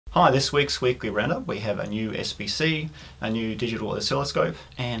Hi, this week's weekly roundup we have a new SBC, a new digital oscilloscope,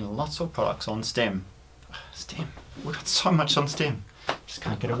 and lots of products on STEM. STEM, we've got so much on STEM. Just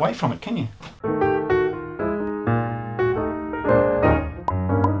can't get away from it, can you?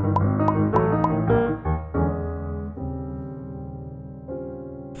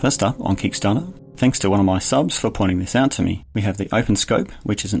 First up on Kickstarter, thanks to one of my subs for pointing this out to me, we have the OpenScope,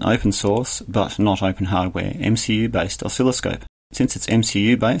 which is an open source but not open hardware MCU based oscilloscope. Since it's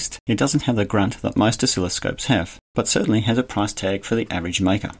MCU based, it doesn't have the grunt that most oscilloscopes have, but certainly has a price tag for the average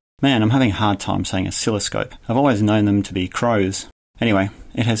maker. Man, I'm having a hard time saying oscilloscope. I've always known them to be crows. Anyway,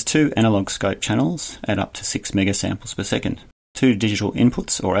 it has two analog scope channels at up to 6 megasamples per second, two digital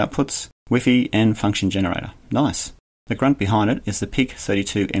inputs or outputs, Wi-Fi and function generator. Nice. The grunt behind it is the PIC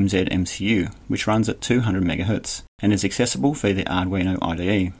EEPROM MCU, which runs at 200 MHz and is accessible via the Arduino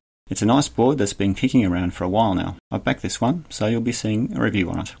IDE. It's a nice board that's been kicking around for a while now. I've backed this one, so you'll be seeing a review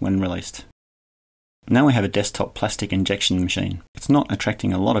on it when released. Now we have a desktop plastic injection machine. It's not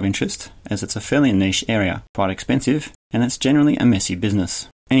attracting a lot of interest, as it's a fairly niche area, quite expensive, and it's generally a messy business.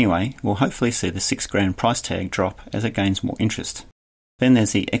 Anyway, we'll hopefully see the $6,000 price tag drop as it gains more interest. Then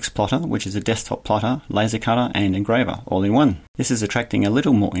there's the XPlotter, which is a desktop plotter, laser cutter and engraver, all in one. This is attracting a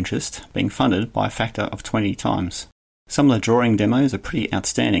little more interest, being funded by a factor of 20 times. Some of the drawing demos are pretty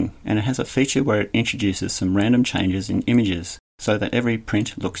outstanding, and it has a feature where it introduces some random changes in images, so that every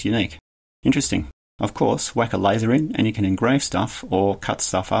print looks unique. Interesting. Of course, whack a laser in and you can engrave stuff or cut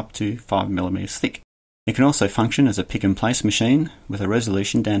stuff up to 5mm thick. It can also function as a pick-and-place machine with a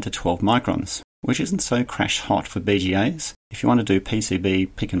resolution down to 12 microns, which isn't so crash-hot for BGAs if you want to do PCB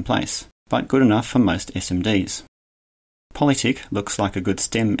pick-and-place, but good enough for most SMDs. POLYTIK looks like a good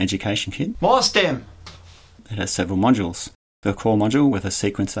STEM education kit. More STEM! It has several modules. The core module with a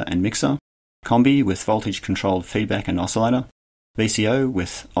sequencer and mixer, combi with voltage-controlled feedback and oscillator, VCO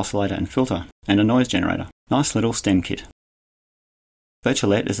with oscillator and filter, and a noise generator. Nice little STEM kit.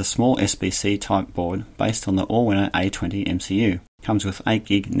 Virtualette is a small SBC type board based on the Allwinner A20 MCU. Comes with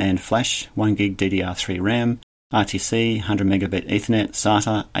 8GB NAND flash, 1GB DDR3 RAM, RTC, 100 Mb Ethernet,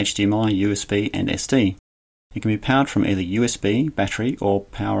 SATA, HDMI, USB and SD. It can be powered from either USB, battery or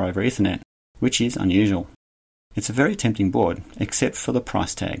power over Ethernet, which is unusual. It's a very tempting board, except for the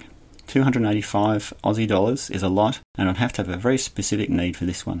price tag. 285 Aussie dollars is a lot, and I'd have to have a very specific need for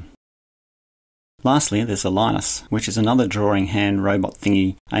this one. Lastly, there's the Linus, which is another drawing hand robot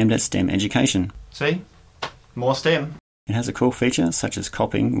thingy aimed at STEM education. See? More STEM. It has a cool feature such as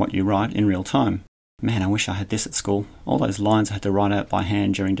copying what you write in real time. Man, I wish I had this at school. All those lines I had to write out by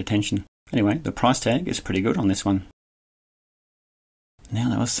hand during detention. Anyway, the price tag is pretty good on this one. Now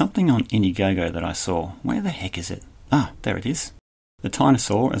there was something on IndieGoGo that I saw. Where the heck is it? Ah, there it is. The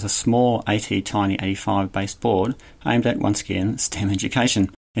Tinusaur is a small AT-Tiny85 based board aimed at, once again, STEM education.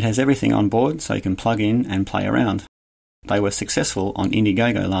 It has everything on board so you can plug in and play around. They were successful on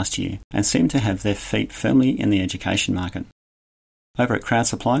IndieGoGo last year and seem to have their feet firmly in the education market. Over at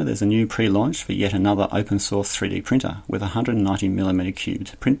CrowdSupply there's a new pre-launch for yet another open source 3D printer with a 190mm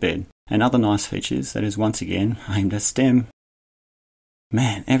cubed print bed and other nice features that is once again aimed at STEM.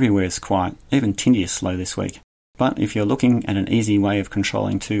 Man, everywhere is quiet, even Tindie is slow this week. But if you're looking at an easy way of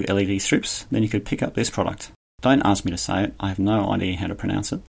controlling two LED strips, then you could pick up this product. Don't ask me to say it, I have no idea how to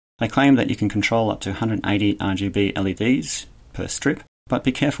pronounce it. They claim that you can control up to 180 RGB LEDs per strip, but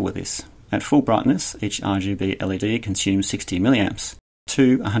be careful with this. At full brightness, each RGB LED consumes 60 mA.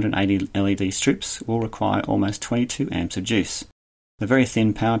 Two 180 LED strips will require almost 22 amps of juice. The very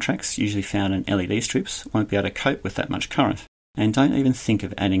thin power tracks usually found in LED strips won't be able to cope with that much current. And don't even think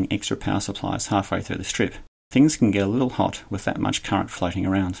of adding extra power supplies halfway through the strip. Things can get a little hot with that much current floating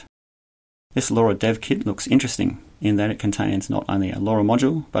around. This LoRa Dev Kit looks interesting in that it contains not only a LoRa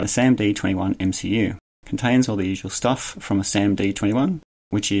module but a SAMD21 MCU. Contains all the usual stuff from a SAMD21,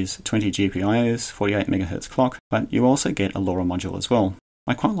 which is 20 GPIOs, 48 MHz clock, but you also get a LoRa module as well.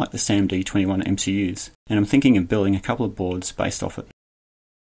 I quite like the SAMD21 MCUs, and I'm thinking of building a couple of boards based off it.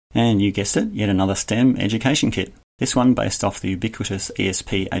 And you guessed it, yet another STEM education kit. This one based off the ubiquitous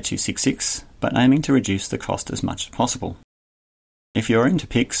ESP8266, but aiming to reduce the cost as much as possible. If you're into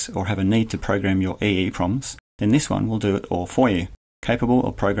PICs or have a need to program your EEPROMs, then this one will do it all for you. Capable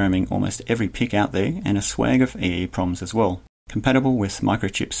of programming almost every PIC out there and a swag of EEPROMs as well. Compatible with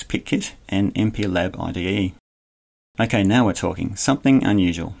Microchip's PIC Kit and MPLab IDE. Okay, now we're talking. Something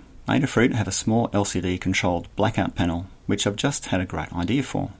unusual. AdaFruit have a small LCD controlled blackout panel, which I've just had a great idea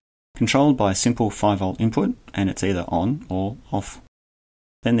for. Controlled by a simple 5V input, and it's either on or off.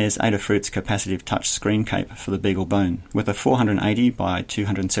 Then there's AdaFruit's capacitive touch screen cape for the BeagleBone, with a 480 by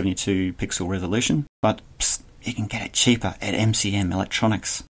 272 pixel resolution, but psst, you can get it cheaper at MCM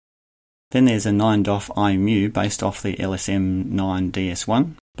Electronics. Then there's a 9DOF IMU based off the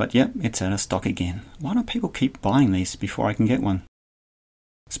LSM9DS1, but yep, it's out of stock again. Why don't people keep buying these before I can get one?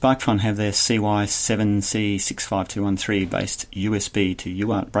 SparkFun have their CY7C65213 based USB to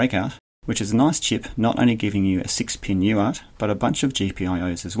UART Breakout, which is a nice chip, not only giving you a 6-pin UART, but a bunch of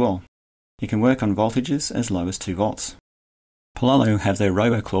GPIOs as well. You can work on voltages as low as 2 volts. POLYTIK have their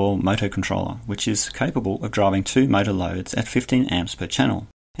RoboClaw motor controller, which is capable of driving 2 motor loads at 15 amps per channel,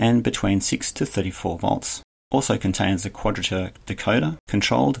 and between 6 to 34 volts. Also contains a quadrature decoder,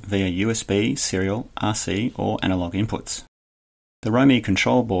 controlled via USB, serial, RC or analog inputs. The ROMI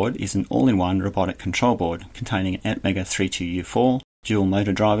control board is an all-in-one robotic control board containing an Atmega 32U4, dual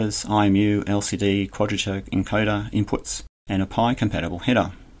motor drivers, IMU, LCD, quadrature encoder inputs, and a Pi compatible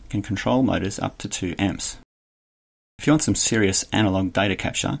header. It can control motors up to 2 amps. If you want some serious analog data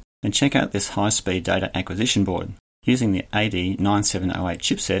capture, then check out this high-speed data acquisition board using the AD9708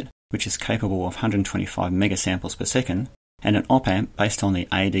 chipset, which is capable of 125 megasamples per second, and an op-amp based on the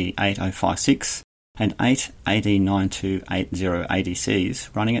AD8056 and 8 AD9280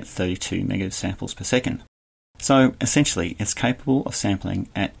 ADCs running at 32 megasamples per second. So essentially, it's capable of sampling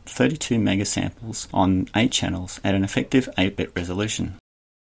at 32 megasamples on 8 channels at an effective 8-bit resolution.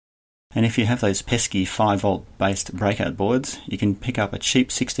 And if you have those pesky 5-volt based breakout boards, you can pick up a cheap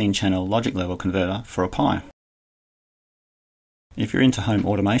 16-channel logic level converter for a Pi. If you're into home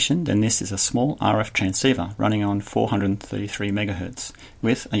automation, then this is a small RF transceiver running on 433 MHz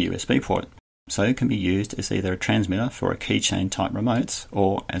with a USB port, so it can be used as either a transmitter for a keychain type remotes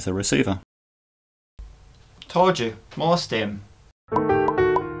or as a receiver. Told you, more STEM.